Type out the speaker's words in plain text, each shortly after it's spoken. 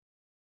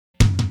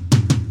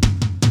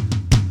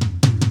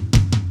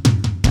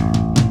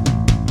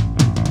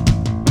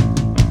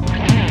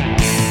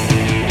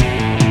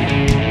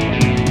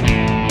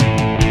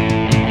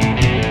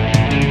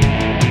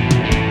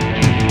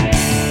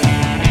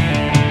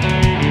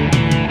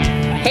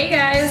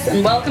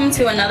and welcome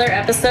to another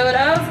episode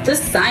of The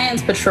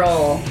Science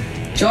Patrol.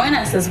 Join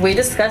us as we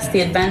discuss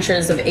the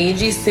adventures of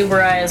Eiji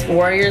Tsuburai's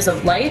Warriors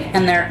of Light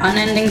and their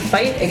unending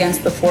fight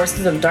against the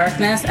forces of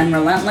darkness and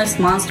relentless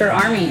monster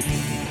armies.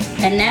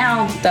 And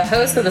now, the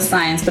hosts of The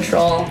Science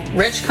Patrol,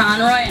 Rich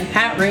Conroy and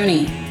Pat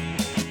Rooney.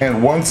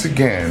 And once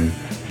again,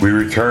 we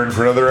return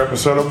for another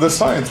episode of The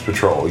Science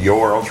Patrol,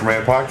 your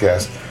Ultraman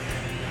podcast.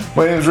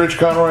 My name is Rich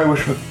Conroy.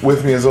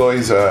 With me, as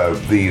always,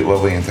 the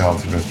lovely and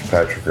talented Mr.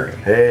 Patrick Rooney.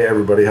 Hey,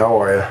 everybody.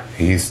 How are you?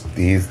 He's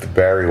the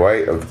Barry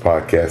White of the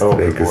podcast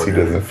today because he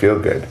doesn't feel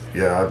good.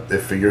 Yeah,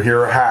 if you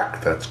hear a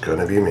hack, that's going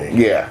to be me.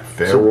 Yeah.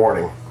 Fair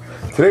warning.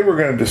 Today we're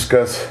going to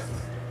discuss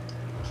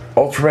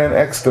Ultraman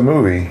X, the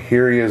movie.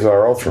 Here he is,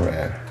 our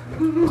Ultraman.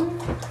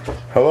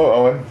 Hello,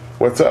 Owen.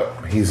 What's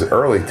up? He's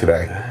early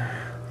today.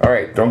 All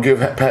right, don't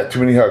give Pat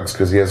too many hugs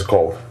because he has a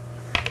cold.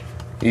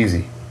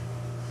 Easy.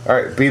 All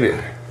right, beat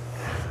it.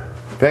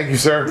 Thank you,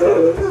 sir.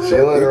 See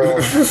you later,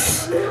 Owen.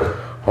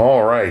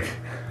 All right.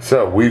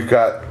 So we've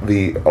got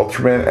the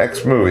Ultraman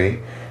X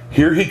movie.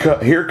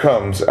 Here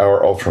comes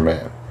our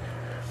Ultraman.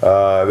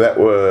 That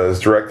was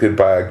directed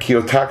by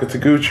Kiyotaka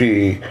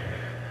Taguchi,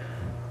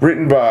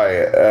 written by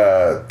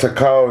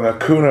Takao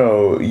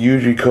Nakuno,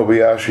 Yuji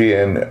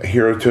Kobayashi, and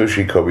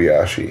Hirotoshi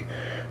Kobayashi.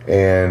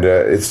 And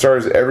it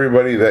stars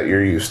everybody that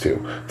you're used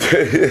to.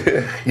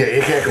 Yeah,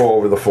 you can't go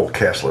over the full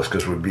cast list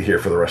because we'd be here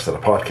for the rest of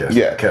the podcast.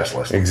 Yeah, cast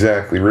list.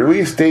 Exactly.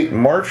 Release date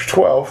March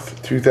 12th,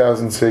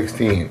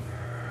 2016.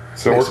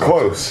 So we're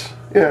close.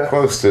 Yeah,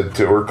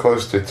 we're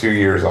close to 2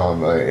 years on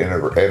the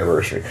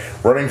anniversary.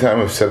 Running time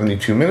of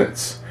 72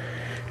 minutes.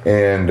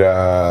 And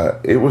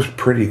it was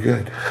pretty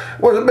good.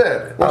 Wasn't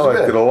bad. I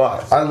liked it a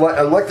lot. I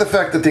like the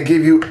fact that they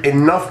gave you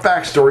enough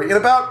backstory in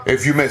about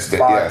if you missed it,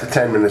 5 to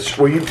 10 minutes,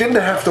 where you didn't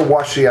have to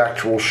watch the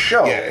actual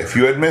show. Yeah, if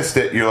you had missed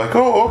it, you're like,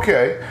 oh,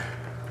 okay.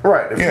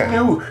 Right. If you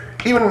knew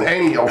even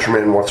any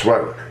Ultraman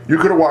whatsoever, you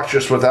could have watched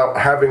this without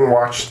having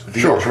watched the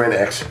Ultraman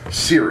X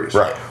series.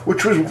 Right.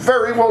 Which was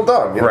very well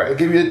done. You know, they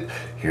give you,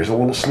 here's a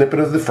little snippet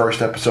of the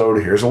first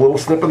episode, here's a little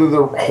snippet of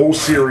the whole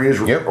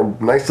series, a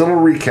nice little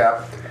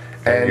recap.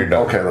 And you're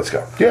done. Okay, let's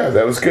go. Yeah,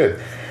 that was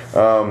good.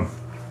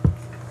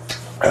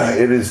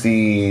 It is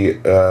the,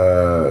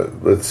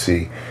 let's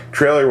see,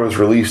 trailer was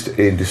released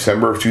in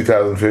December of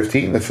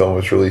 2015. The film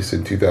was released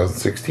in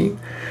 2016.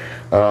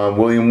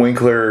 William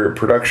Winkler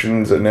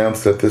Productions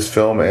announced that this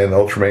film and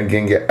Ultraman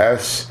Ginga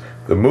S,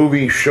 the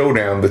movie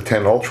Showdown, the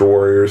 10 Ultra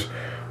Warriors,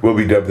 will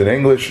be dubbed in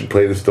English and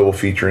played as double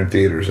feature in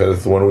theaters. That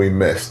is the one we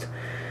missed.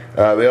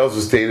 They also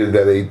stated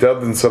that a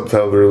dubbed and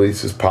subtitled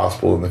release is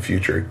possible in the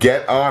future.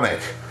 Get on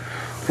it!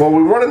 Well,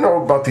 we want to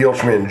know about the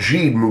Ultraman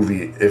G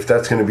movie, if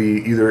that's going to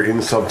be either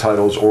in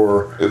subtitles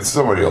or... It's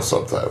somebody else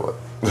subtitle it.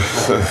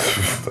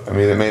 I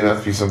mean, it may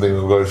not be something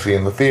we'll go to see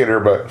in the theater,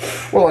 but...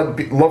 Well,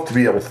 I'd love to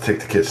be able to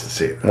take the kids to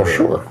see it. Well,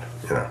 sure.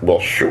 You know. Well,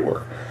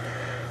 sure.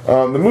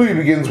 The movie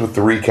begins with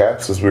the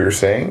recaps, as we were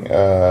saying.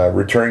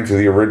 Returning to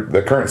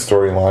the current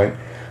storyline,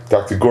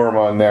 Dr.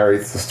 Gorman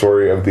narrates the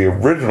story of the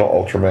original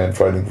Ultraman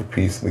fighting for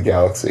peace in the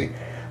galaxy.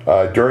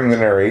 During the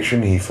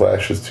narration, he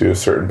flashes to a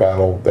certain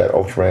battle that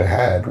Ultraman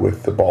had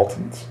with the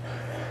Baltans.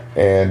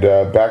 And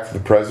back to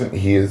the present,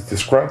 he is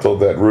disgruntled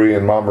that Rui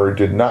and Mamoru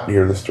did not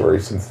hear the story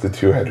since the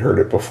two had heard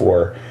it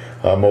before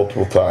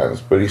multiple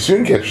times. But he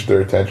soon catches their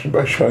attention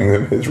by showing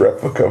them his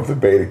replica of the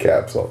Beta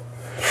capsule.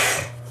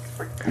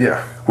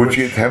 Yeah. Which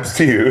he attempts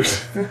to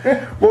use.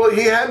 Well,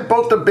 he had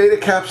both the Beta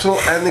capsule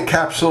and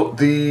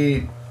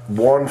the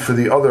one for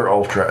the other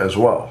Ultra as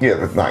well. Yeah,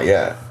 but not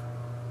yet.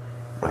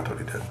 I thought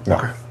he did. No.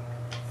 Okay.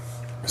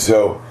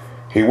 So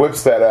he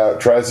whips that out,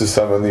 tries to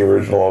summon the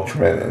original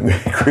Ultraman, and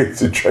he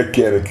creates a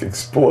gigantic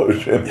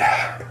explosion.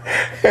 Yeah.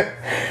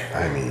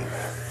 I mean...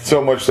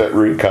 So much that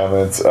Rui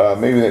comments,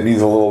 maybe that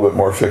needs a little bit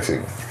more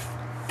fixing.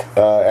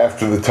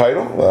 After the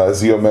title,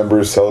 Zeo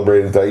members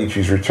celebrated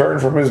Daiichi's return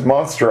from his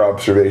monster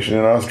observation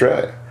in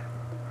Australia.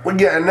 Well,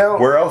 yeah, and now...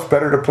 Where else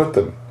better to put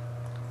them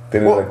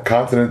than in a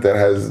continent that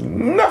has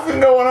nothing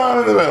going on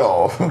in the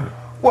middle?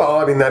 Well,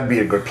 I mean, that'd be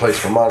a good place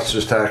for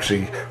monsters to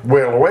actually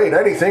wail away at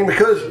anything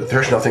because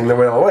there's nothing to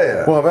wail away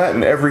at. Well, that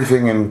and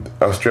everything in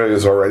Australia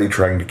is already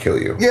trying to kill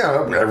you.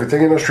 Yeah,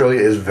 everything in Australia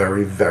is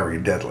very, very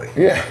deadly.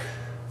 Yeah.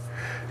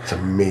 It's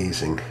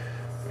amazing.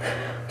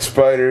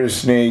 Spiders,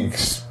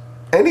 snakes...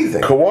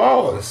 Anything.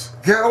 Koalas.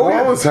 Yeah,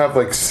 koalas have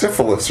like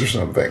syphilis or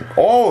something.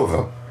 All of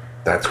them.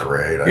 That's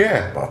great. I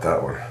know about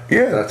that one.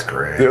 Yeah. That's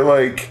great. They're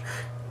like...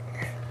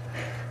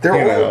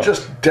 They're all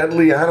just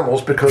deadly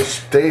animals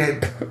because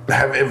they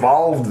have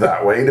evolved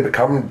that way to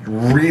become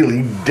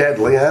really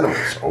deadly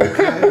animals.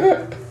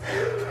 Okay.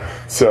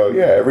 So,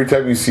 yeah, every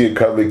time you see a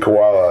cuddly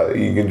koala,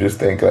 you can just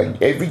think, like,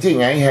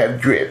 everything I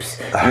have drips.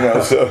 You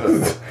know, so...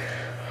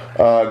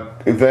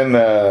 then,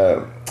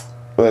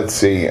 let's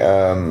see.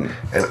 And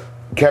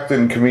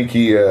Captain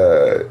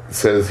Kamiki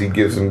says he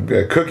gives him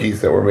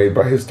cookies that were made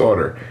by his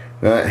daughter.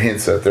 And that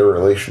hints that their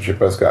relationship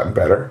has gotten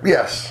better.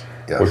 Yes.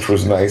 Which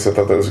was nice. I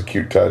thought that was a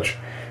cute touch.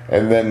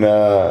 And then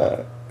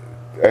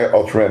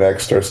Ultraman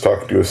X starts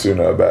talking to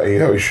Asuna about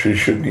she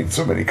shouldn't eat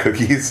so many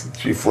cookies.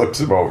 She flips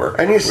him over,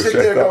 and you sit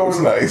there going, was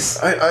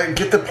nice. I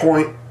get the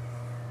point.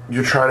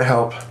 You're trying to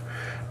help,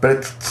 but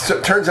it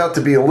turns out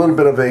to be a little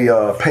bit of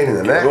a pain in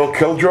the neck. A little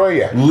killjoy,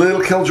 yeah.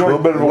 Little killjoy. A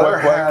little bit of a Let her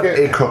have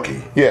blanket. a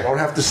cookie. Yeah. You don't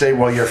have to say,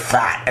 well, you're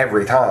fat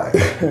every time.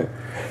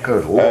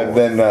 Good Lord. And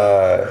then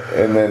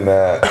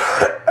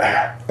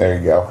there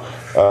you go.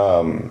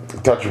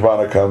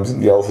 Tachibana comes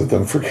and yells at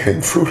them for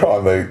getting food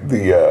on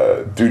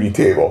the duty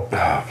table.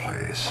 Oh,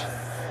 please.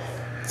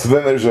 So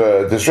then there's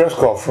a distress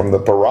call from the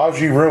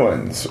Baraji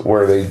ruins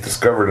where they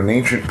discovered an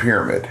ancient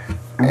pyramid.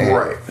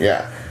 Right.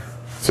 Yeah.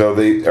 So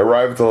they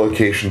arrive at the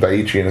location.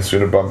 Daiichi and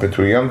Asuna bump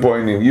into a young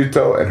boy named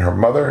Yuto and her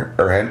mother,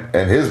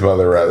 and his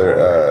mother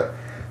rather,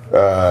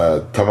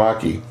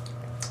 Tamaki.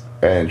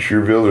 And she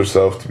reveals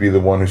herself to be the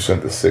one who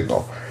sent the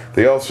signal.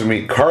 They also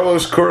meet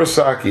Carlos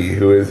Kurosaki,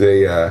 who is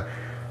an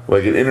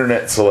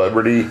internet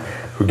celebrity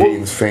who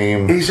gains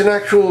fame. He's an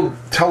actual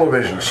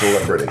television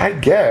celebrity, I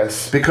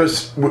guess.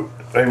 Because,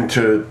 and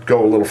to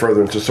go a little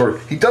further into the story,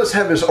 he does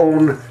have his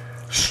own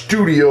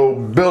studio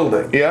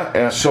building.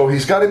 Yeah. So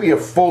he's got to be a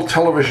full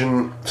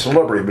television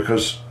celebrity,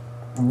 because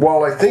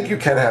while I think you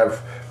can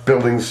have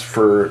buildings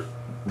for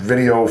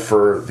video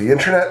for the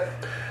internet,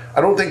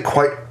 I don't think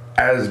quite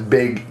as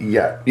big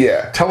yet.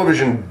 Yeah.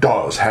 Television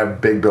does have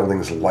big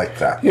buildings like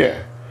that.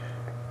 Yeah.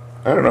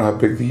 I don't know how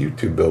big the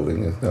YouTube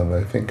building is now that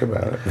I think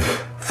about it.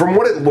 From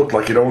what it looked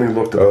like, it only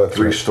looked about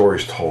 3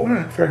 stories tall.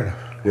 Fair enough.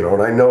 You know,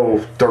 and I know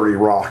 30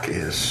 Rock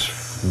is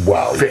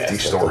 50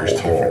 stories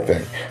tall.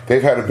 Thing.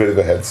 They've had a bit of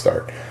a head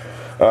start.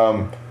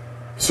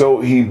 So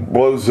he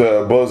blows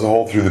a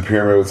hole through the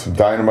pyramid with some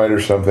dynamite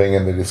or something,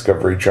 and they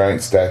discover a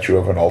giant statue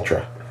of an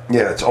Ultra.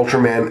 Yeah, it's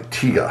Ultraman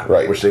Tiga,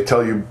 right? Which they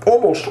tell you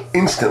almost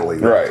instantly.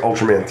 Right, it's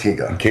Ultraman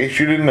Tiga. In case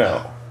you didn't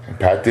know, and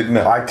Pat didn't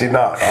know. I did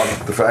not.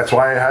 That's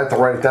why I had to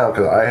write it down,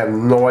 because I have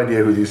no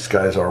idea who these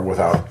guys are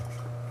without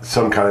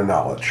some kind of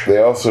knowledge. They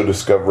also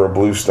discover a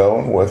blue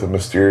stone with a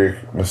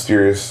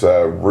mysterious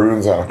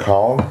runes on a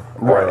column,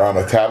 right, or on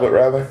a tablet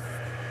rather.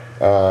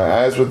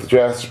 As with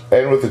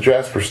the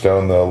Jasper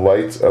stone, the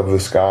lights of the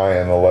sky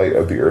and the light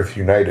of the earth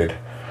united.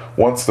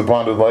 Once the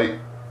bonded light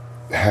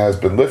has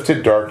been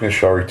lifted, darkness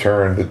shall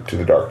return to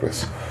the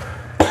darkness.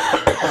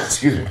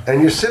 Excuse me.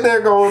 And you're sitting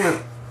there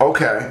going,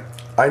 okay,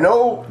 I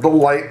know the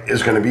light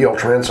is going to be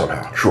Ultraman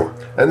somehow. Sure.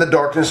 And the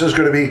darkness is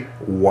going to be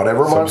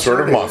whatever some monster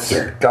sort of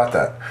monster. Got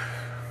that.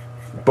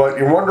 But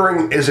you're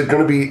wondering, is it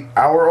going to be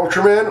our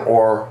Ultraman,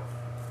 or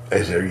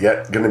is there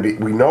yet going to be...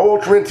 We know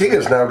Ultraman Tiga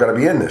is now going to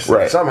be in this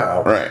right.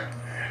 somehow. Right.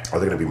 Are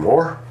there going to be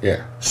more?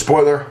 Yeah.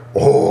 Spoiler.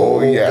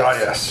 Oh, yes. God,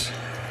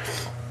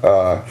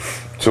 yes.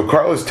 So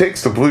Carlos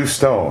takes the blue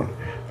stone,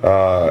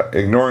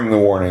 ignoring the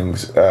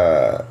warnings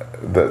that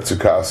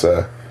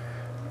Tsukasa...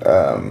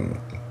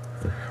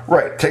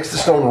 right, takes the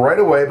stone right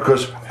away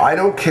because I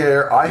don't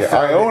care.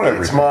 I own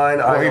everything. It's mine.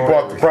 Well, he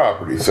bought the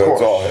property, so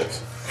it's all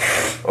his.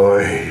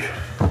 Oy.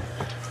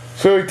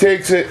 So he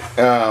takes it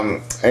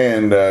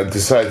and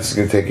decides he's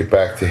going to take it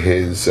back to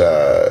his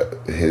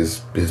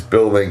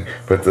building.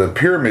 But the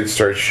pyramid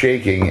starts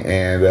shaking,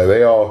 and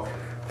they all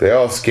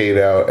skate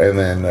out, and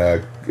then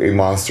a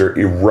monster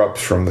erupts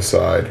from the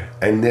side.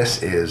 And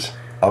this is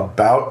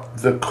about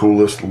the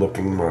coolest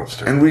looking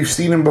monster. And we've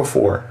seen him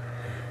before.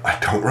 I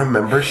don't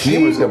remember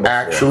seeing him before. He was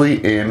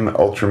actually in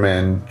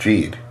Ultraman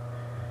Geed.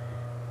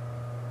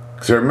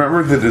 Because I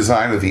remember the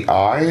design of the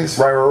eyes.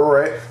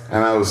 Right.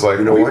 And I was like,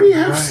 we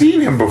have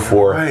seen him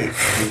before. Right,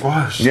 he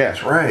was. Yeah.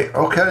 That's right.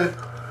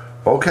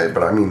 Okay,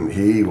 but I mean,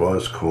 he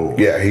was cool.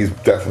 Yeah, he's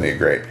definitely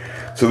great.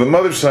 So the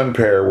mother-son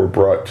pair were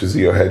brought to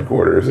Zeo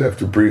headquarters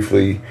after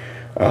briefly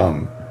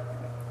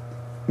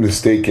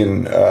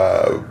mistaken,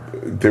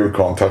 they were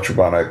calling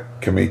Tachibana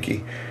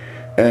Kamiki.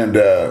 And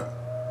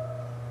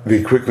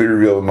they quickly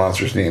reveal the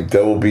monster's name,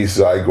 Devil Beast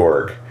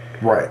Zygorg.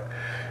 Right.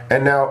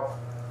 And now,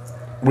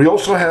 we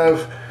also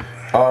have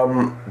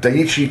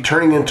Daiichi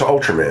turning into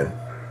Ultraman.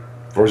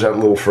 Or is that a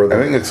little further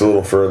I think it's a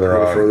little further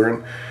on. Further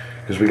in?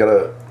 Because we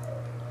gotta,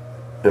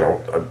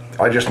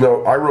 I just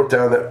know, I wrote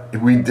down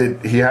that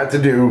he had to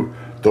do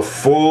the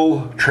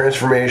full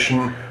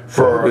transformation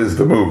for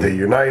the movie. The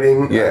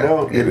uniting. Yeah, I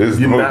know. It is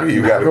the movie.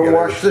 You gotta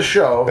watch the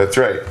show. That's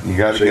right. You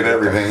gotta get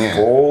everything in.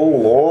 Full,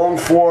 long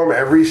form,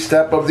 every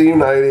step of the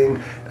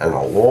uniting, and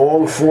a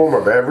long form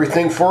of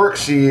everything for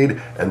Exceed,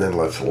 and then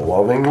let's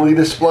lovingly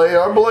display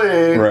our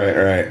blade.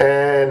 Right.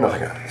 And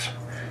nothing happens.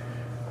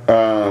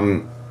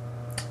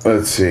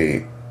 Let's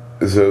see.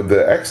 So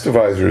the X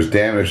divisor is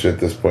damaged at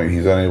this point.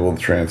 He's unable to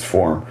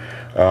transform.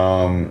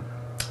 I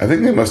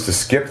think they must have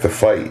skipped the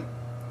fight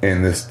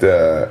in this.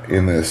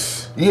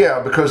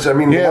 Yeah, because I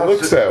mean, it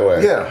looks that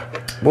way. Yeah.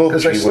 Well,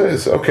 gee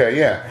whiz. Okay,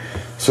 yeah.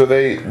 So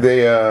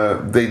Daiichi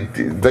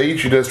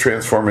does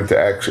transform into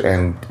X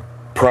and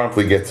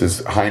promptly gets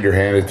his hinder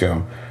handed to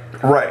him.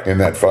 Right. In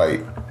that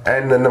fight.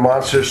 And then the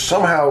monster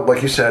somehow,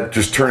 like you said,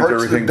 just turns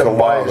everything to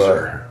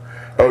lava.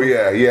 Oh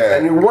yeah.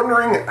 And you're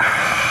wondering,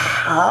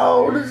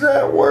 how does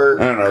that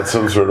work? I don't know. It's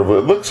some sort of.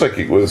 It looks like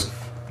it was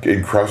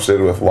encrusted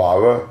with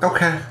lava.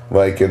 Okay.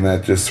 And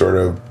that just sort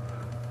of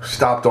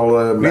stopped all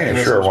the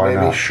mechanisms. sure, why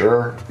maybe. not?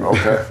 Sure.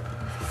 Okay.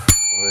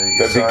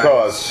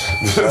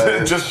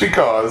 Just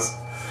because.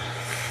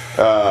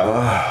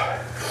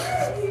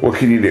 What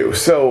can you do?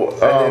 So,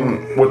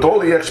 and then with all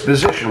the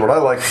exposition, what I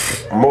like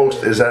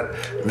most is that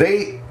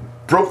they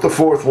broke the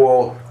fourth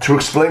wall to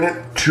explain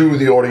it to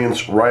the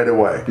audience right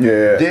away.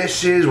 Yeah.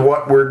 This is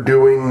what we're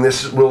doing.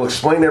 This will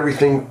explain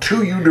everything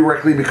to you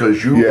directly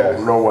because you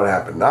don't know what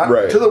happened. Not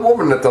to the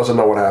woman that doesn't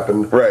know what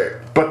happened. Right.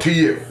 But to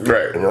you.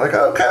 Right. And you're like,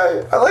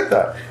 okay, I like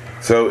that.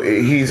 So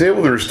he's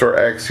able to restore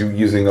X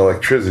using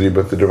electricity,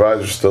 but the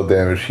divisor's still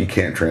damaged. He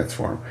can't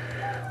transform.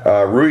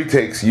 Rui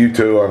takes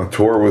Yuto on a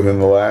tour within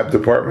the lab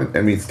department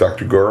and meets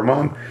Dr.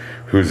 Goromon,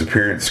 whose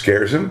appearance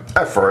scares him.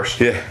 At first.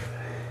 Yeah.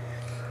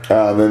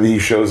 Then he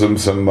shows him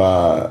some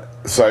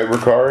cyber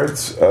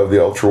cards of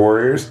the Ultra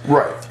Warriors.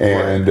 Right.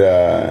 And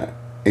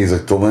he's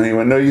like, don't let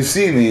anyone know you've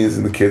seen these.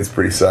 And the kid's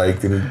pretty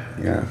psyched.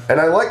 And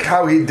I like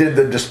how he did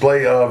the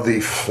display of the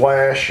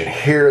flash and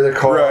hear the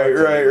cards.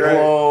 Right.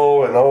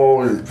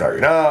 Glow and very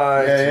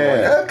nice.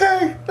 Yeah. Like,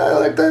 okay, I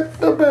like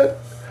that. Not bad.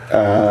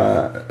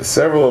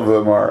 Several of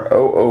them are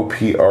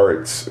OOP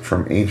arts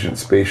from ancient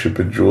spaceship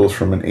and jewels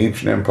from an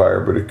ancient empire,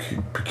 but a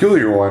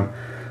peculiar one,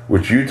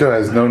 which Yuto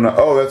has no.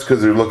 Oh, that's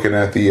because they're looking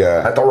at the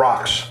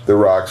rocks. The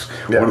rocks.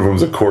 Yeah. One of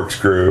them's a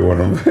corkscrew.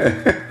 One of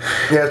them.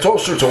 Yeah, it's all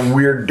sorts of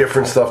weird,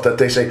 different stuff that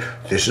they say.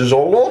 This is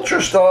old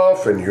Ultra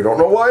stuff, and you don't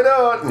know why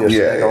not. And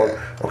you're going,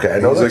 okay, I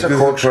know that's a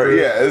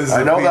corkscrew.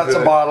 I know that's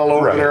a bottle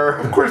opener.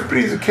 Right. Of course, but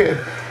he's a kid.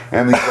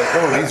 And he's like,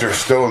 oh, these are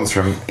stones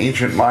from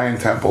ancient Mayan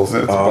temples,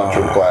 and it's a bunch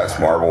of glass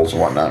marbles and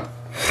whatnot.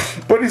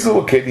 But he's a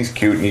little kid, he's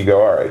cute, and you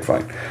go, all right,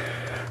 fine.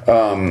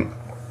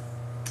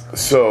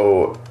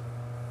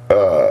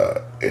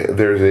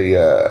 There's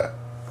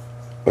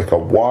a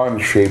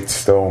wand-shaped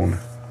stone.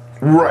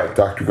 Right.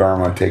 Dr.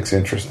 Garmon takes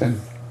interest in.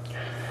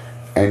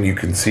 And you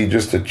can see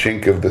just a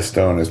chink of the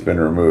stone has been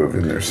removed,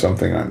 and there's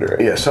something under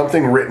it. Yeah,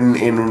 something written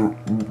in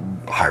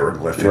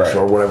hieroglyphics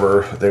or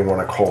whatever they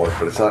want to call it,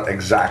 but it's not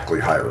exactly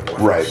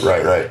hieroglyphics.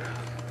 Right.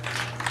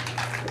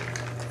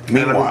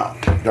 Meanwhile,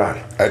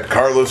 at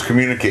Carlos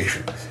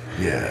Communications.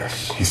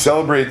 Yes. He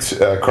celebrates,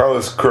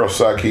 Carlos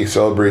Kurosaki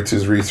celebrates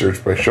his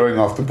research by showing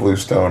off the blue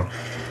stone,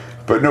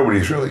 but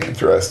nobody's really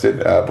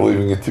interested,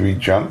 believing it to be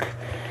junk.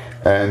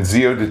 And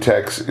Zio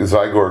detects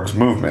Zygorg's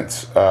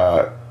movements,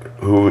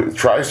 who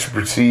tries to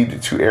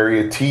proceed to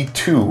Area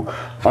T2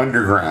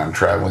 underground,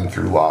 traveling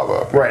through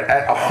lava. Right,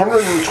 at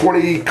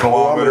 120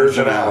 kilometers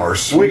an hour,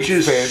 which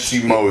is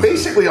fancy Moses.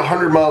 Basically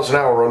 100 miles an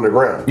hour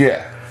underground.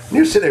 Yeah. And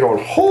you're sitting there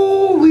going,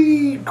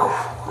 holy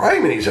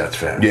criminies, that's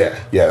fast. Yeah,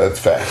 that's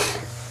fast.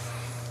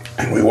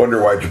 And we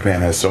wonder why Japan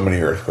has so many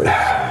earthquakes.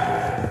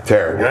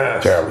 Terrible.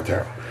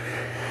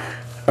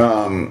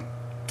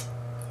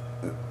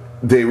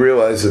 They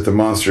realize that the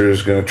monster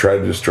is going to try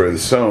to destroy the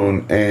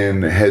stone,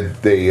 and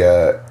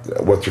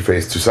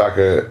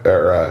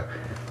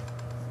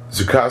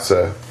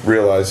Tsukasa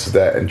realizes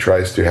that and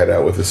tries to head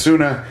out with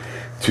Asuna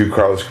to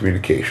Carlos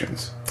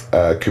Communications.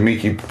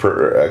 Kamiki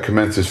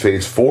commences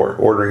Phase 4,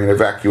 ordering an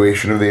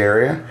evacuation of the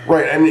area.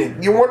 Right,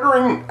 and you're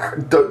wondering,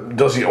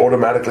 does he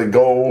automatically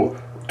go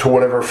to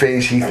whatever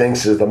phase he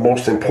thinks is the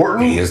most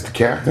important? He is the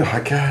captain. I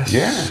guess.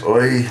 Yeah.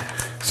 Oy.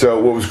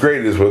 So what was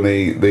great is when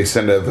they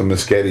send out the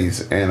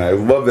Musketties, and I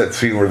love that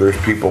scene where there's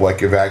people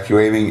like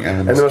evacuating,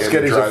 and the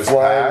Musketties are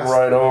flying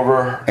right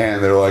over,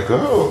 and they're like,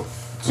 "Oh,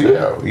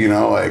 Zio,"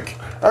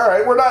 all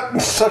right, we're not in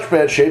such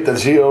bad shape that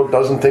Zio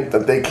doesn't think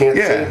that they can't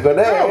save the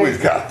day. No,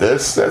 we've got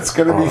this. That's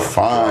gonna be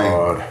fine.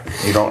 God.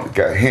 You don't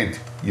got hint.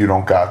 You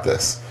don't got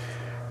this.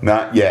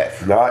 Not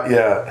yet. Not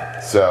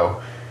yet.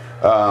 So,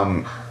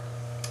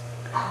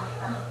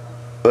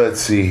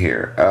 let's see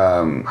here.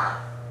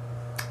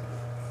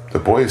 The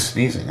boy is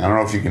sneezing. I don't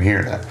know if you can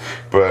hear that,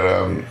 but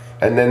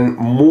and then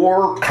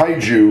more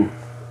kaiju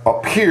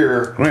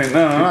appear. Wait,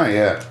 no, not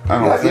yet. I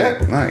don't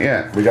think. Not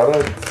yet. We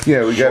gotta.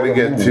 Yeah, we gotta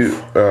get to.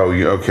 Oh,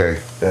 okay.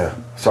 Yeah.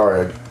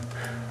 Sorry.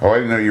 Oh, I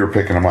didn't know you were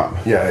picking them up.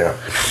 Yeah.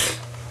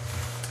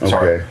 Okay,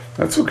 Sorry.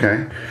 That's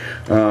okay.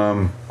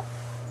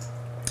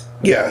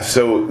 Yeah.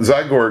 So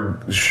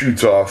Zygorg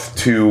shoots off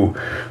two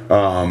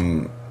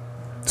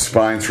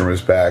spines from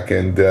his back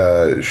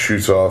and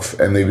shoots off,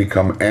 and they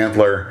become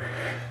Antler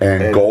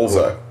and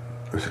Golza.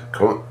 Is it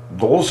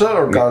Golza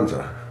or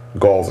Gonza?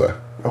 Golza.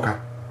 Okay.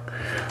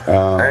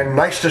 And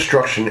nice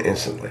destruction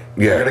instantly.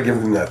 Yeah. I gotta give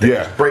them that. They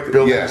just break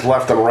buildings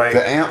left and right.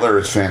 The antler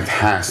is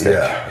fantastic.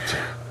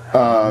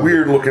 Yeah.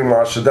 Weird looking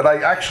monster that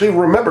I actually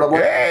remembered. I'm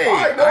like, hey,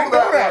 I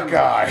know that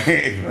guy.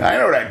 I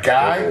know that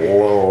guy.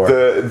 Lord.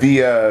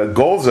 The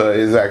Golza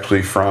is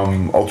actually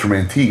from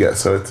Ultraman Tiga,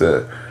 so it's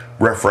a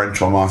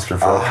referential monster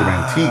for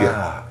Ultraman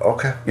Tiga.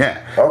 Okay.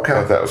 Yeah. Okay. I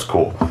thought that was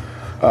cool.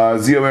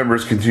 Zio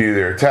members continue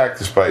their attack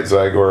despite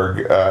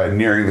Zygorg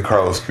nearing the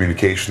Carlos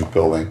Communications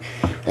building,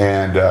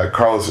 and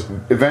Carlos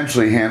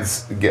eventually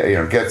gets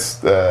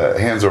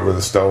hands over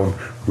the stone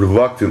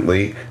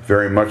reluctantly,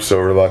 very much so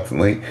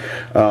reluctantly.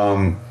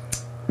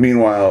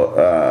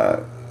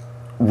 Meanwhile,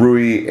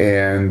 Rui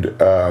and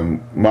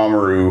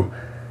Mamoru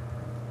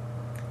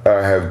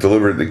have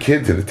delivered the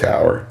kid to the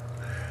tower.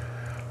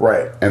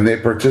 Right. And they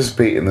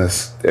participate in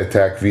this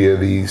attack via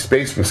the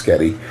Space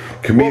Muschetti,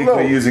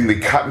 comedically using the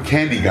cotton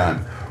candy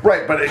gun.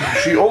 Right, but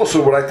she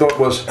also, what I thought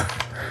was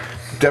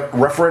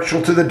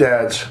referential to the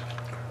dads,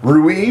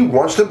 Rui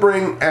wants to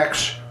bring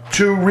X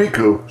to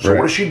Riku. So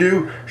what does she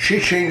do? She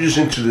changes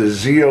into the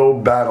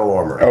Zeo battle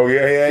armor. Oh,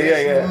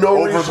 yeah. No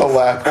over the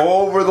lap.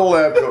 Over the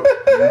lap.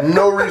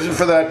 No reason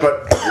for that,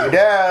 but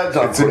dads,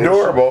 I'm it's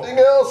adorable.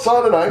 Something else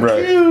on and I'm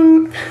right.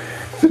 cute.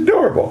 It's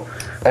adorable.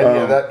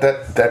 And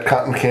that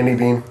cotton candy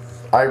beam,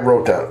 I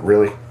wrote down,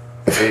 really?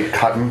 A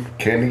cotton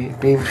candy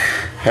beam?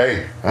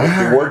 Hey,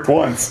 it worked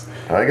once.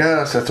 I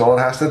guess that's all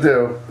it has to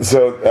do.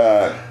 So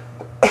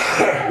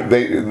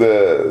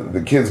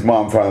the kid's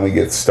mom finally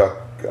gets stuck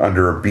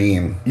under a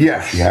beam.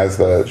 Yes. She has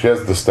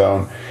the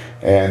stone,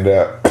 and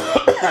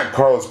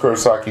Carlos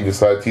Kurosaki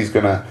decides he's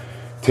gonna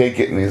take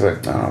it, and he's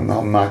like, no,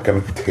 I'm not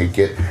gonna take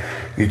it.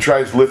 He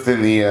tries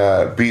lifting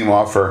the beam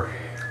off her,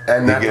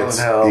 and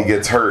he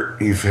gets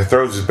hurt. He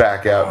throws his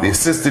back out. The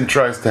assistant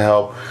tries to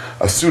help.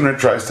 Asuna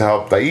tries to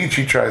help.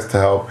 Daiichi tries to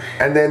help.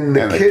 And then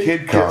the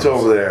kid gets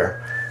over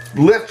there,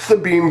 lifts the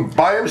beam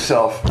by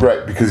himself.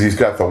 Right, because he's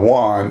got the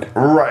wand.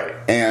 Right.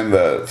 And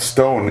the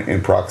stone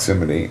in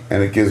proximity,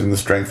 and it gives him the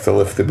strength to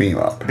lift the beam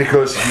up.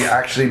 Because he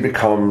actually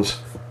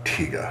becomes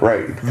Tiga.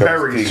 Right.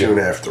 Very soon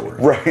afterwards.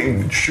 Right,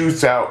 and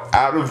shoots out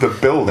of the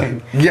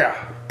building. Yeah.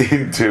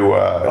 Into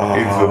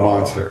the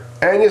monster.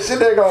 And you sit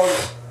there going,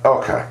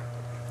 okay.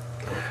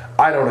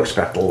 I don't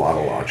expect a lot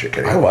of logic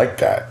anymore. I like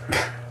that.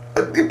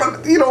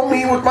 But you know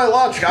me with my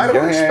logic. I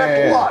don't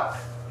expect a lot.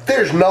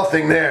 There's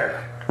nothing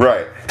there.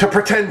 Right. To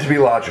pretend to be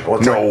logical.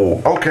 It's like,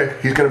 okay,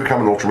 he's going to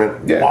become an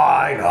Ultraman. Yeah.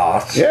 Why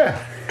not? Yeah.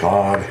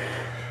 God.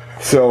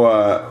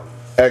 So,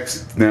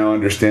 X now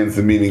understands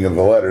the meaning of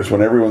the letters.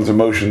 When everyone's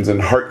emotions and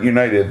heart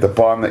united, the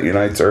bond that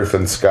unites earth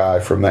and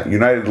sky. From that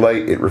united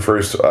light, it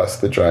refers to us,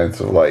 the Giants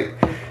of Light.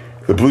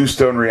 The blue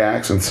stone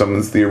reacts and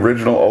summons the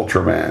original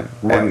Ultraman.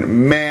 Right.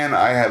 And man,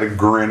 I had a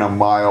grin a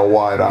mile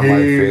wide on my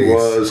face. He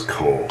was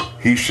cool.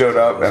 He showed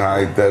up,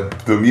 and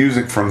the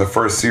music from the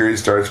first series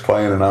starts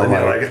playing, and I'm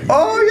like,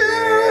 oh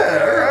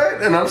yeah, all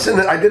right. And I'm sitting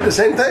there, I did the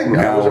same thing.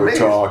 Now we're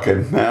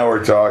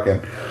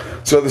talking.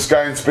 So the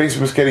Sky and Space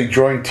Muschetti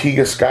joined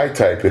Tiga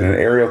Sky-type in an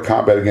aerial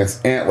combat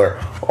against Antler.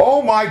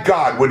 Oh my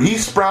God, when he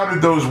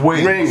sprouted those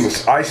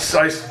wings. I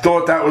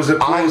thought that was the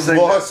coolest thing.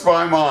 I lost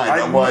my mind.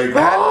 I'm like,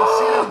 I hadn't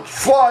seen him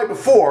fly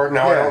before.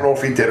 Now I don't know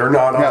if he did or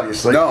not,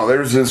 obviously. No,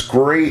 there's this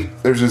great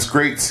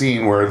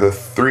scene where the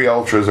three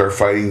Ultras are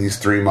fighting these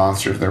three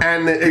monsters.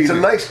 And it's a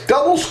nice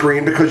double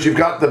screen because you've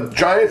got the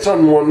giants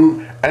on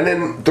one, and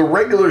then the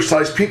regular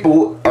sized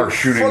people are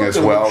shooting as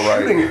well,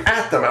 shooting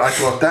at them. And I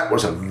thought that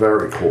was a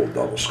very cool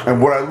double screen.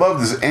 And what I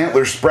loved is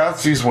Antler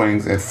sprouts these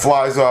wings and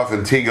flies off,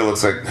 and Tiga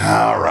looks like,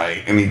 all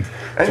right, and he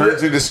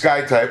turns into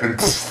Sky type and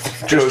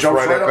just goes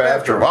right up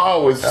after him.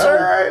 Oh, it was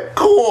so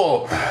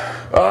cool.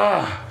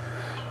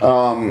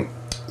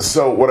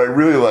 So what I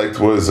really liked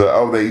was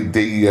they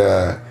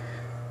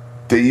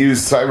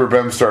used Cyber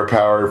Bemstar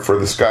power for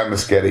the Sky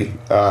Muschetti,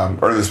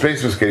 or the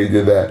Space Muschetti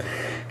did that.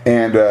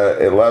 And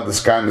it allowed the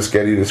Sky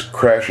Muschetti to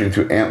crash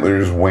into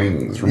Antler's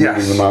wings,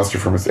 removing the monster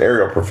from its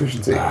aerial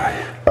proficiency.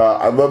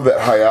 I love that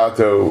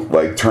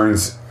Hayato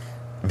turns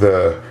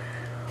the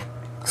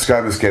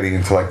Sky Muschetti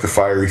into the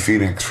fiery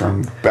phoenix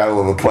from Battle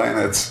of the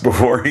Planets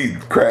before he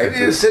crashes.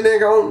 And you're sitting there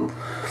going,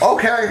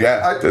 okay.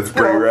 Yeah, that's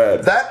pretty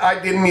rad. That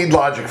I didn't need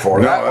logic for.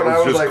 No, that one I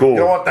was like, cool. You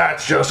know what,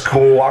 that's just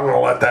cool. I'm going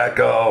to let that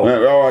go.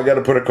 Oh, I got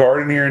to put a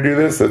card in here and do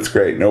this? That's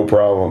great, no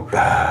problem.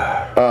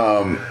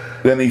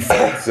 Then he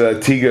fights,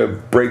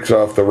 Tiga breaks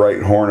off the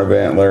right horn of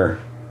Antler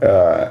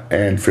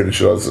and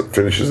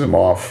finishes him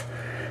off.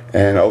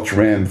 And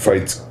Ultraman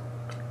fights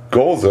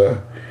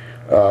Golza,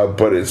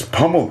 but is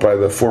pummeled by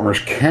the former's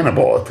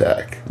cannonball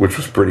attack, which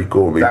was pretty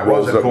cool. That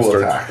was a cool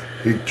attack.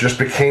 He just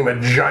became a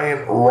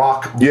giant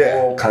rock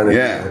ball kind of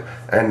thing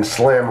and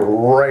slammed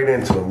right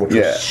into them, which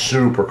was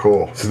super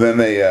cool. So then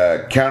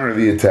they counter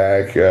the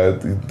attack,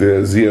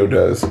 the Zeo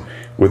does,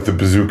 with the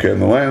bazooka and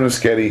the land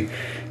muschetti.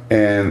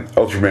 And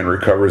Ultraman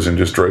recovers and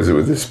destroys it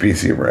with his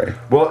specium ray.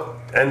 Well,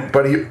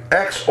 but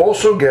X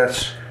also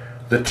gets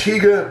the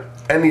Tiga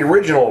and the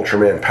original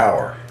Ultraman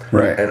power.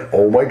 Right. And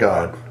oh my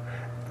God,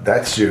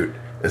 that suit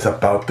is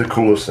about the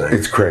coolest thing.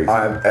 It's crazy.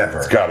 I've ever.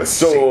 It's got a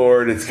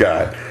sword. It's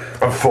got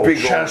a full big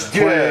chest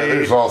plate.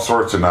 There's all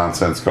sorts of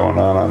nonsense going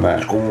on that.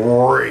 It's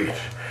great.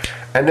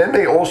 And then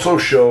they also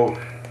show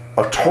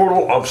a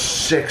total of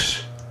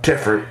 6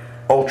 different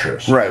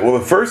Ultras. Right. Well,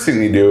 the first thing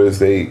they do is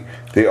they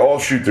all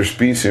shoot their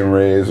specium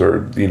rays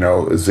or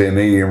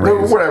Xanadium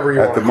rays whatever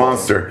you at the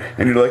monster,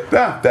 and you're like,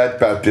 that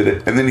about did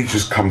it. And then he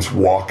just comes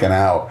walking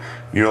out.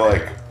 You're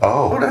like,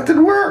 oh, that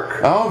didn't work.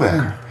 Oh,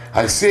 then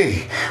I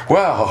see.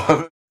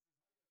 Well.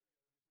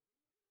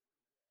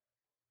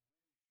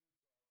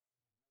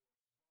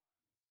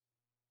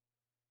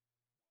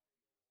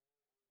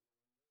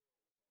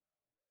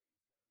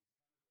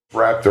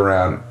 Wrapped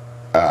around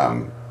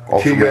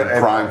Ultraman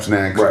Prime's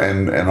neck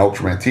and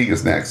Ultraman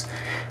Tiga's next,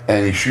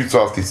 and he shoots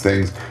off these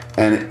things,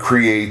 and it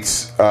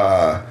creates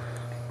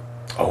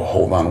Oh,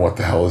 hold on. What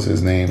the hell is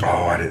his name? Oh,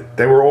 I didn't.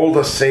 They were all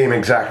the same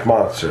exact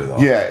monster, though.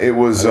 Yeah, it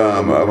was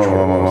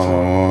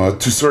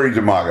Tsusuri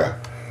Damaga.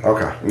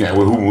 Okay. Yeah,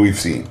 whom we've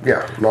seen.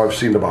 Yeah, no, I've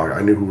seen the bug.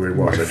 I knew who he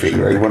was.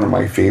 One of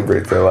my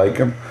favorites. I like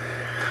him.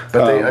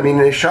 But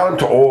they shot him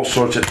to all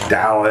sorts of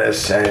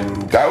Dallas,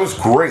 and that was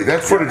great.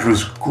 That footage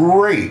was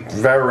great.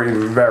 Very,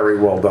 very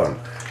well done.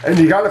 And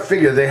you got to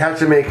figure they had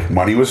to make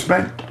money was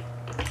spent.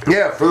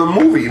 Yeah, for the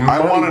movie. I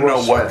want to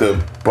know what the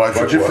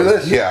budget was for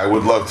this. Yeah, I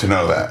would love to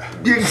know that.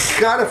 You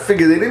got to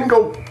figure they didn't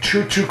go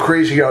too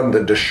crazy on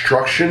the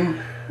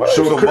destruction. Well,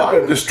 so it was a lot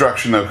of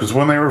destruction though, because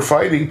when they were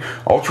fighting,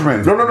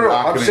 Ultraman. No.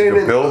 I'm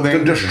saying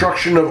the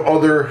destruction of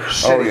other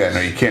cities. Oh yeah, no,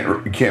 you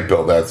can't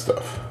build that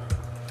stuff.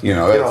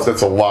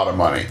 That's a lot of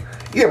money.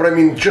 Yeah, but I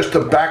mean, just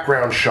the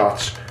background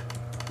shots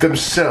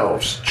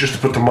themselves, just to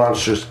put the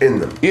monsters in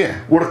them.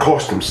 Yeah, would have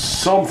cost them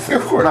something.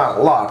 Of course, not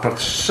a lot, but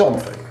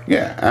something.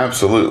 Yeah,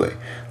 absolutely.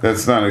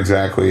 That's not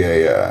exactly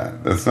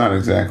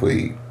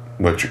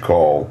what you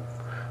call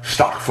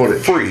stock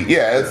footage. Free.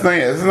 Yeah, it's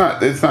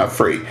not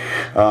free.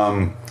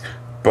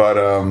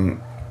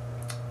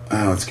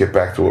 Let's get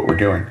back to what we're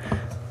doing.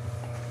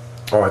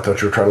 Oh, I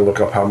thought you were trying to look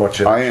up how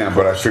much it I am,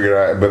 but I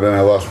figured but then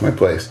I lost my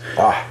place.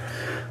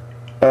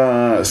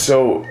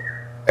 So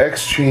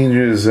X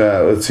changes,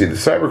 let's see, the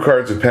cyber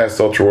cards of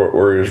past Ultra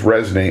Warriors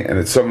resonate, and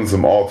it summons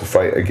them all to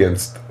fight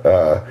against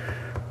the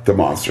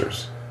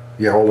monsters.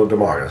 Yeah, all the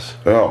Damagas.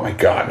 Oh my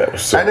god, that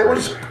was so And it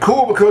was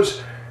cool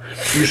because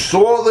you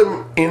saw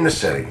them in the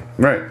city.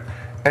 Right.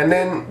 And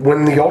then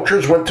when the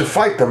Ultras went to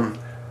fight them,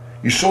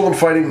 you saw them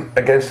fighting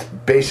against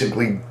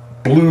basically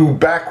blue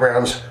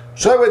backgrounds,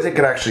 so that way they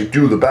could actually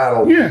do the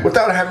battle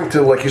without having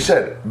to, like you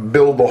said,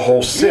 build the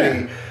whole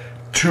city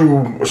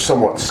to a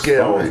somewhat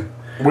scale,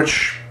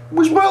 which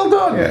was well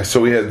done. Yeah, so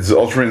we had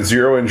Ultraman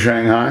Zero in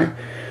Shanghai,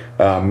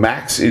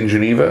 Max in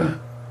Geneva,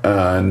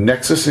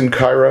 Nexus in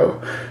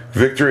Cairo,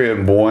 Victory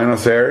in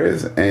Buenos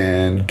Aires,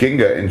 and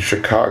Ginga in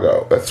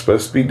Chicago. That's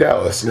supposed to be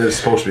Dallas. It's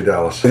supposed to be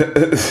Dallas.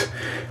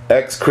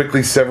 X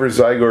quickly severs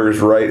Zygor's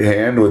right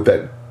hand with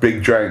that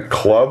big giant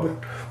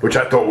club, which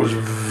I thought was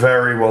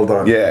very well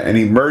done. Yeah, and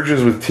he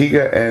merges with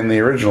Tiga and the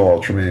original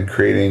Ultraman,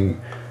 creating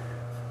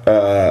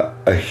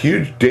a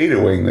huge data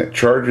wing that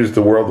charges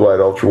the worldwide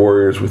Ultra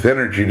Warriors with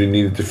energy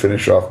needed to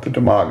finish off the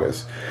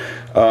Damagas.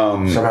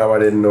 Somehow I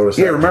didn't notice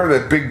that. Yeah, remember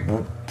that big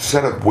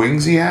set of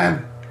wings he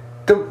had?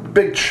 The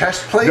big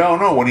chest plate?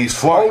 No, when he's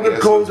flying. Oh, the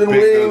golden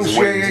wings.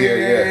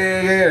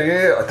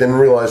 Yeah. I didn't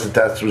realize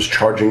that was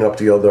charging up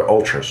the other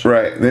Ultras.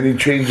 Right. Then he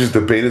changes the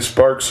Beta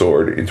Spark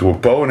Sword into a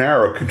bow and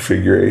arrow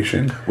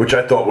configuration. Which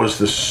I thought was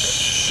the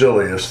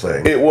silliest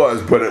thing. It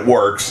was, but it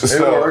works.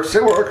 It works.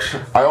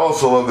 I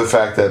also love the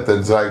fact that then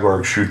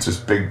Zygor shoots this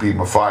big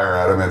beam of fire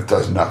at him and it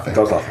does nothing.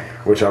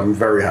 Which I'm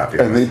very happy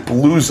with. And they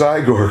blew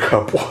Zygor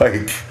up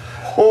like...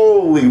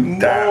 Holy moly.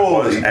 That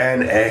was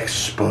an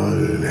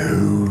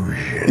explosion.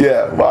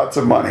 Yeah, lots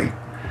of money.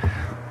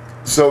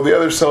 So the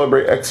others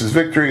celebrate X's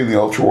victory, and the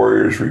Ultra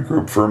Warriors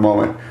regroup for a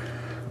moment,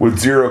 with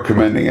Zero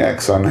commending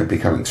X on it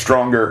becoming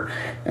stronger.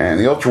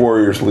 And the Ultra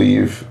Warriors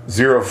leave.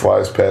 Zero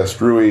flies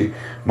past Rui,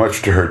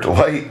 much to her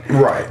delight.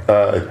 Right.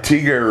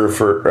 Tiga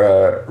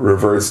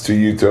reverts to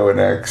Yuto,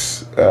 and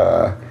X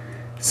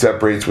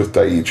separates with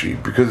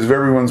Daiichi. Because of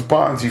everyone's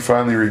bonds, he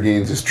finally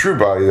regains his true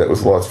body that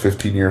was lost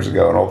 15 years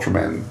ago, and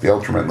the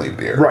Ultramen leave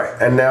the Earth. Right,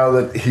 and now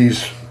that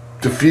he's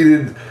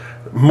defeated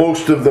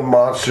most of the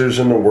monsters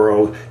in the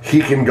world,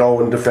 he can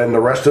go and defend the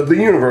rest of the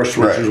universe,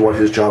 which is what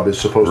his job is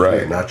supposed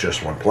to be, not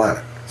just one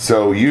planet.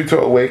 So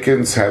Yuto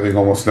awakens, having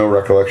almost no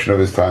recollection of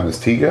his time as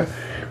Tiga.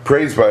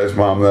 Praised by his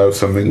mom, though,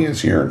 something he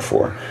has yearned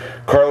for.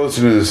 Carlos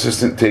and his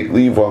assistant take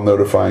leave while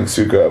notifying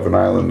Suka of an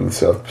island in the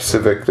South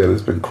Pacific that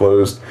has been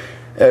closed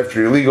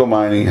after illegal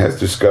mining has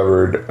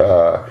discovered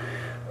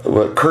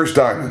cursed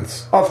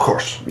diamonds. Of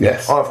course.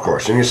 Yes. Of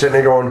course. And you're sitting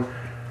there going,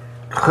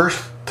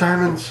 cursed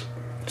diamonds?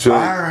 So all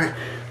right.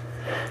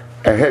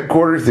 At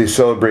headquarters, they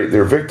celebrate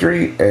their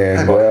victory,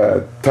 and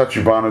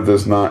Tachibana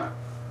does not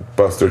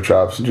bust their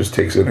chops and just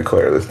takes in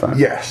Eclair this time.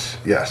 Yes.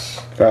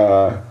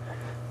 While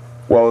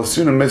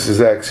Asuna misses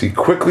X, he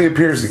quickly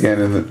appears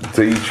again in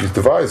Daiichi's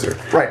divisor.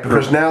 Right,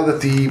 because now that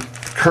the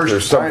cursed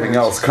There's something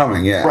else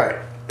coming, Right.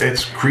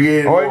 It's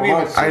created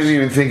I didn't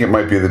even think it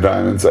might be the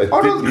diamonds.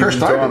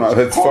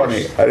 That's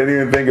funny. I didn't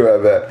even think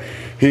about that.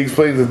 He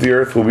explains that the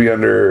Earth will be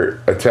under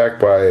attack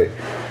by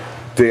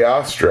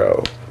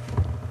Deastro.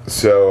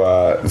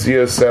 So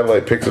Zio's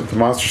satellite picks up the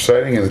monster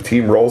sighting and the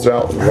team rolls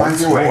out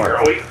once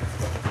more.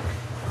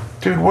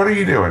 Dude, what are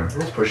you doing?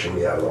 He's pushing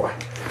me out of the way.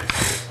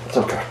 It's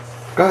okay.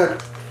 Go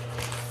ahead.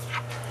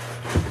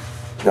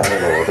 No, I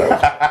don't know what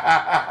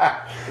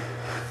that was.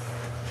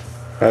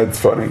 That's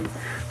funny.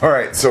 All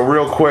right, so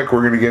real quick,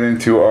 we're going to get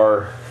into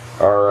our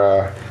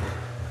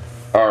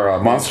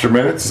monster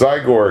minutes.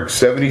 Zygorg,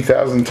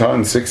 70,000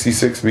 tons,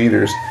 66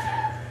 meters.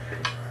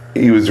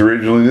 He was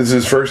originally, this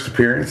is his first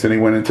appearance, and he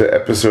went into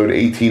episode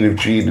 18 of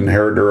Gene,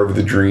 Inheritor of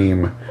the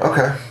Dream.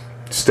 Okay.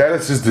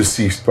 Status is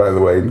deceased, by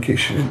the way, in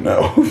case you didn't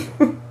know.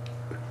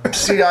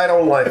 See, I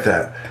don't like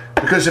that.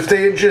 Because if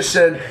they had just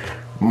said,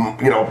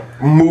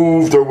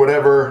 moved or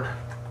whatever.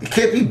 You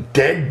can't be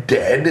dead.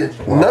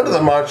 None of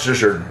the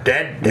monsters are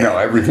dead. No,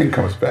 everything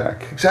comes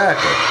back.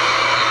 Exactly.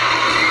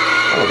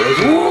 Oh, there's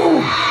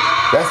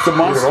That's the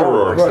monster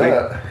roar, buddy.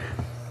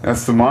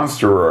 That's the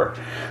monster roar.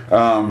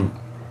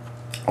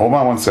 Hold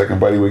on one second,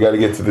 buddy. We got to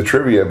get to the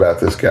trivia about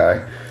this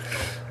guy.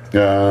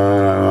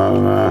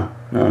 No.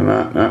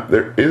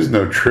 There is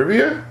no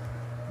trivia?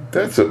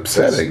 That's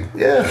upsetting.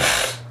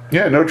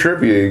 Yeah, no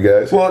trivia, you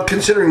guys. Well,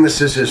 considering this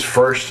is his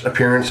first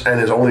appearance and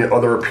his only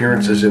other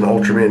appearances in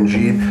Ultraman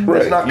G,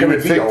 right. It's not going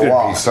to be a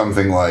lot. Be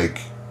something like,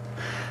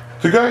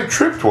 the guy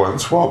tripped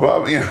once while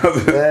Bob,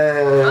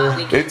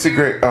 it's a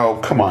great,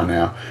 oh, come on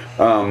now.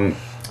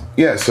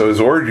 Yeah, so his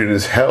origin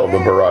is hell, the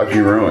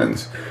Baraji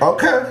ruins.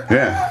 Okay.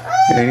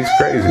 Yeah, he's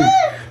crazy.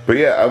 But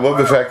yeah, I love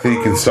the fact that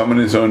he can summon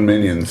his own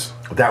minions.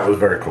 That was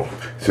very cool.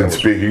 Since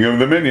speaking of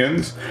the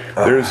minions,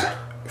 there's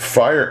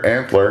Fire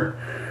Antler,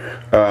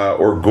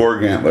 or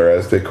Gorg Antler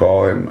as they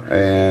call him,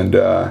 and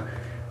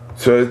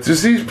so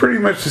he's pretty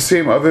much the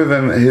same other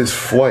than his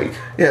flight.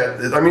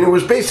 Yeah, I mean, it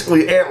was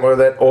basically Antler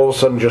that all of a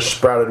sudden just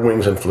sprouted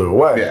wings and flew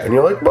away. Yeah. And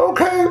you're like, well,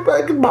 okay,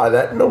 I can buy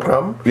that, no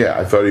problem. Yeah,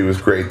 I thought he was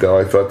great, though.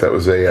 I thought that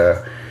was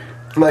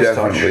Nice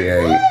definitely a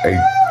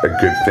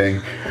good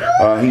thing.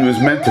 He was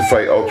meant to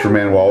fight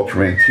Ultraman while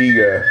Ultraman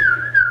Tiga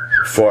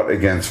fought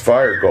against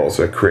Fire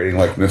Golza, creating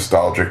like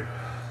nostalgic.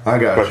 I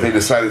got But they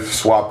decided to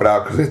swap it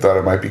out because they thought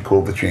it might be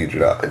cool to change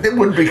it up. It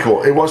would be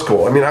cool. It was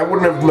cool. I mean, I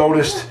wouldn't have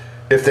noticed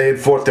if they had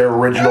fought their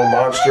original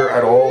monster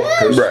at all,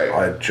 because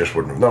I just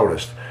wouldn't have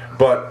noticed.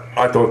 But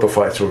I thought the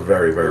fights were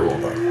very, very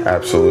well done.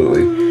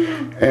 Absolutely.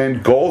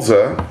 And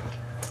Golza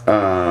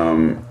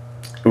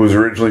was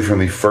originally from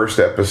the first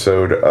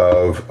episode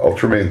of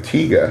Ultraman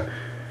Tiga,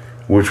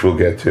 which we'll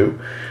get to.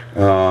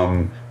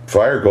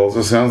 Fire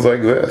Golza sounds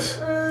like this.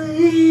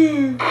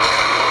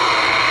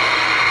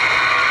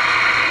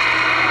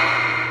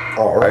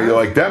 All right. How you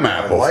like them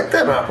apples? I like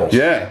them apples.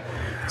 Yeah.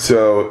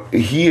 So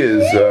he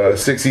is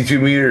 62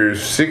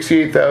 meters,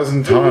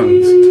 68,000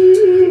 tons.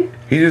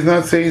 He does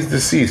not say he's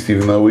deceased,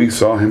 even though we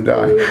saw him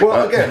die.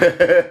 Well, again,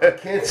 I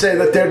can't say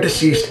that they're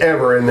deceased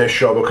ever in this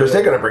show because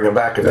they're going to bring him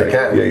back if they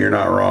can. Yeah, you're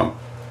not wrong.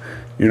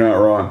 You're not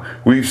wrong.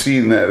 We've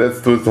seen that.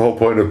 That's the whole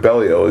point of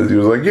Belial. Is he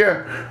was like,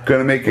 yeah,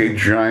 gonna make a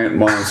giant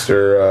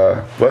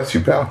monster. Bless you,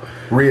 pal.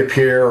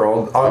 Reappear.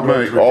 I'm gonna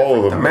make all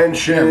of them.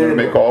 Dimension. Yeah, I'm gonna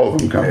make all of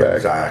them come back.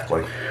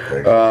 Exactly.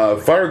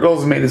 Fire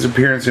Golza made his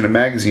appearance in a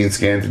magazine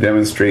scan to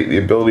demonstrate the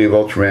ability of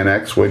Ultraman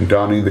X when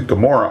donning the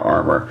Gamora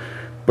armor,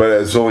 but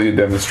as only a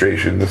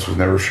demonstration, this was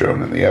never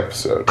shown in the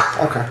episode.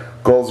 Okay.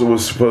 Golza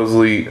was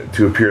supposedly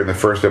to appear in the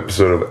first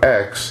episode of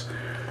X,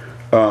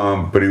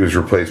 but he was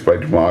replaced by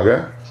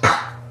Damaga.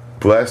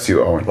 Bless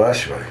you, Owen.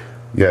 Bless you, buddy.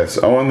 Yes,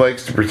 Owen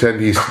likes to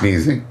pretend he's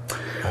sneezing.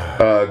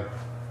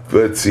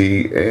 Let's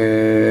see.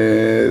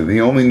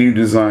 The only new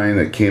design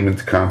that came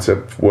into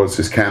concept was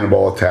his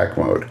cannonball attack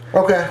mode.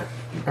 Okay.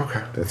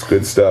 That's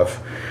good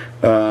stuff.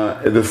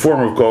 The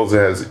form of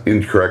Golza has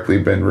incorrectly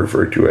been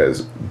referred to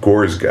as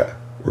Gorzga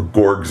or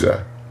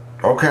Gorgza.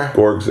 Okay.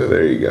 Gorgza,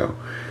 there you go.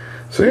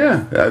 So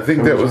yeah, I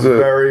think that was a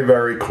very,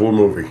 very cool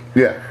movie.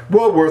 Yeah.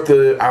 Well worth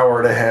the hour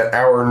and a half,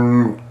 hour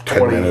and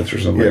 20 minutes or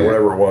something. Yeah,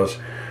 whatever it was.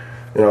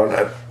 You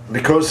know,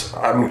 because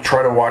I'm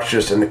trying to watch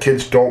this and the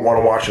kids don't want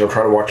to watch it, I'm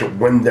trying to watch it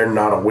when they're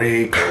not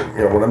awake,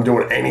 or, when I'm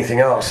doing anything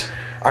else,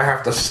 I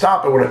have to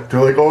stop it when they're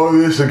like, oh,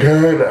 this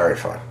again. All right,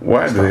 fine.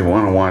 Why don't they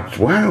want to watch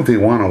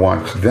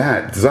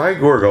that?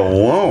 Zyborg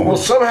alone. Well,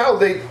 somehow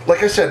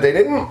like I said,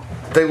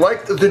 they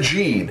liked the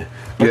G'd,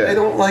 but they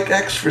don't like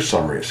X for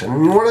some reason.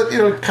 And you want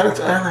to, kind of,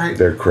 all right.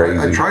 They're crazy.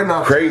 I try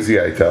not crazy,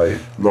 I tell you.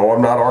 No,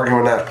 I'm not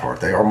arguing that part.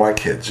 They are my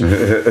kids.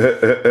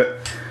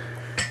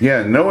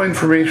 Yeah, no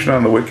information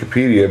on the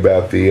Wikipedia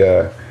about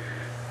the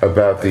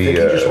I think he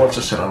just wants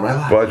to sit on my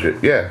lap.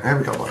 Budget. Yeah. There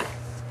we go, buddy.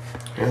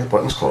 Yeah, the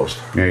button's closed.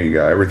 There you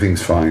go.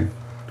 Everything's fine.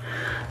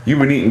 You've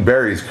been eating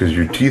berries because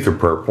your teeth are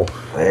purple.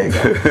 There you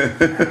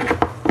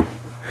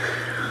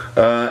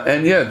go.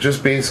 And yeah,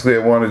 just basically I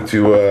wanted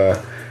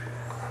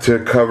to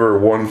cover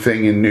one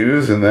thing in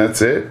news, and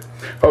that's it.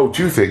 Oh,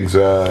 two things.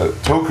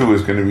 Toku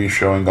is going to be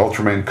showing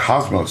Ultraman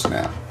Cosmos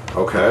now.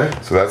 Okay.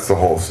 So that's the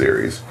whole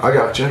series. I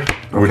got you. Okay,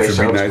 which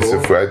would be nice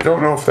cool. if I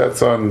don't know if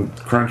that's on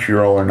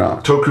Crunchyroll or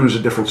not. Toku is a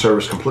different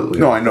service completely.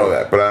 No, I know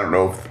that, but I don't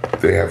know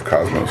if they have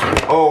Cosmos.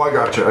 Oh, I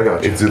got you.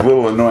 It's a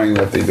little annoying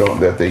that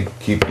they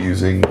keep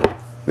using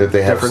that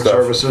they have different stuff.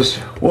 services.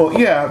 Well,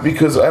 yeah,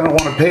 because I don't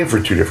want to pay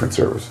for two different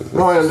services.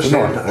 No, I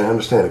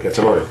understand. It gets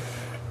annoying.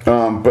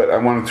 But I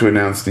wanted to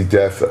announce the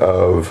death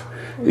of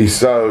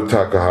Isao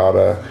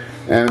Takahata,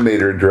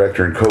 animator,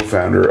 director, and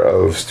co-founder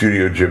of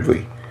Studio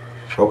Ghibli.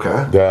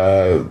 Okay.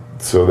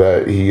 So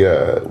that he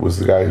was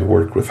the guy who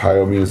worked with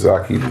Hayao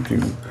Miyazaki to do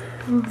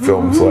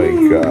films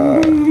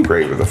like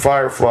Grave of the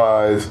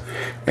Fireflies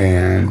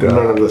and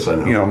none of this I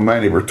know. My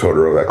Neighbor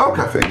Totoro, that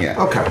kind of thing.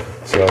 Yeah. Okay.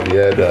 So he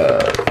had.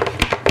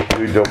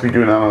 Dude, don't be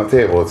doing that on the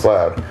table. It's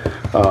loud.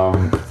 All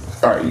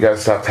right, you gotta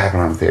stop tapping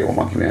on the table,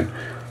 Monkey Man.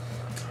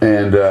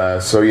 And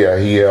so yeah,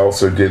 he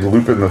also did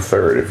Lupin the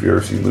Third. If you've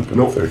ever seen Lupin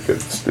the Third,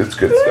 it's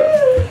good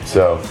stuff.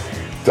 So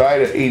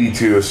Died at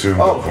 82, assumed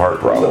of heart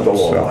problems. Lived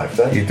a long life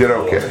then. He did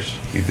okay.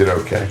 He did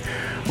okay.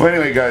 Well,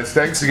 anyway, guys,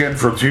 thanks again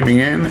for tuning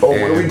in. Oh,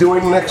 what are we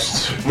doing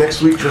next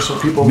week, just so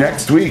people know?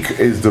 Next week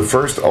is the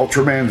first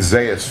Ultraman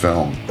Zeus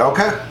film.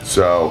 Okay.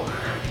 So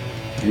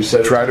you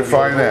said try to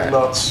find that.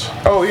 Nuts.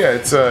 Oh yeah,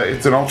 it's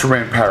an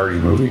Ultraman parody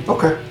movie.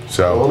 Okay.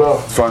 So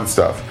fun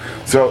stuff.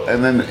 So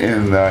and then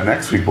in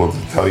next week we'll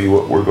tell you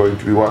what we're going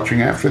to be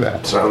watching after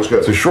that. Sounds good.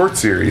 It's a short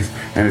series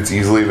and it's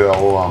easily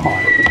available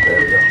online. There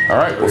we go. All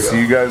right, we'll see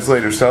you guys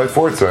later. Sally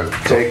Forsyth.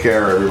 Take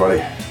care,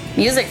 everybody.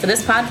 Music for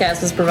this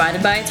podcast was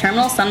provided by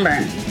Terminal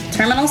Sunburn.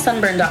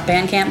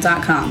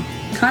 TerminalSunburn.bandcamp.com.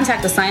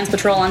 Contact the Science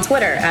Patrol on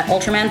Twitter at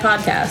Ultraman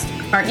Podcast.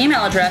 Our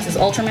email address is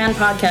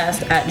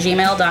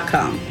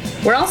ultramanpodcast@gmail.com.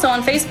 We're also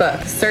on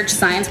Facebook. Search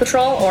Science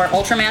Patrol or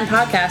Ultraman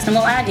Podcast and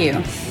we'll add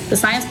you. The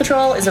Science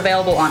Patrol is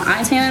available on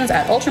iTunes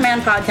at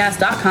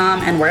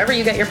ultramanpodcast.com and wherever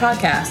you get your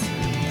podcasts.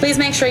 Please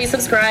make sure you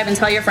subscribe and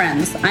tell your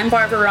friends. I'm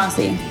Barbara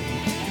Rossi.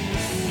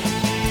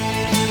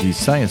 The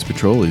Science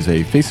Patrol is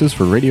a Faces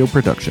for Radio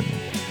production.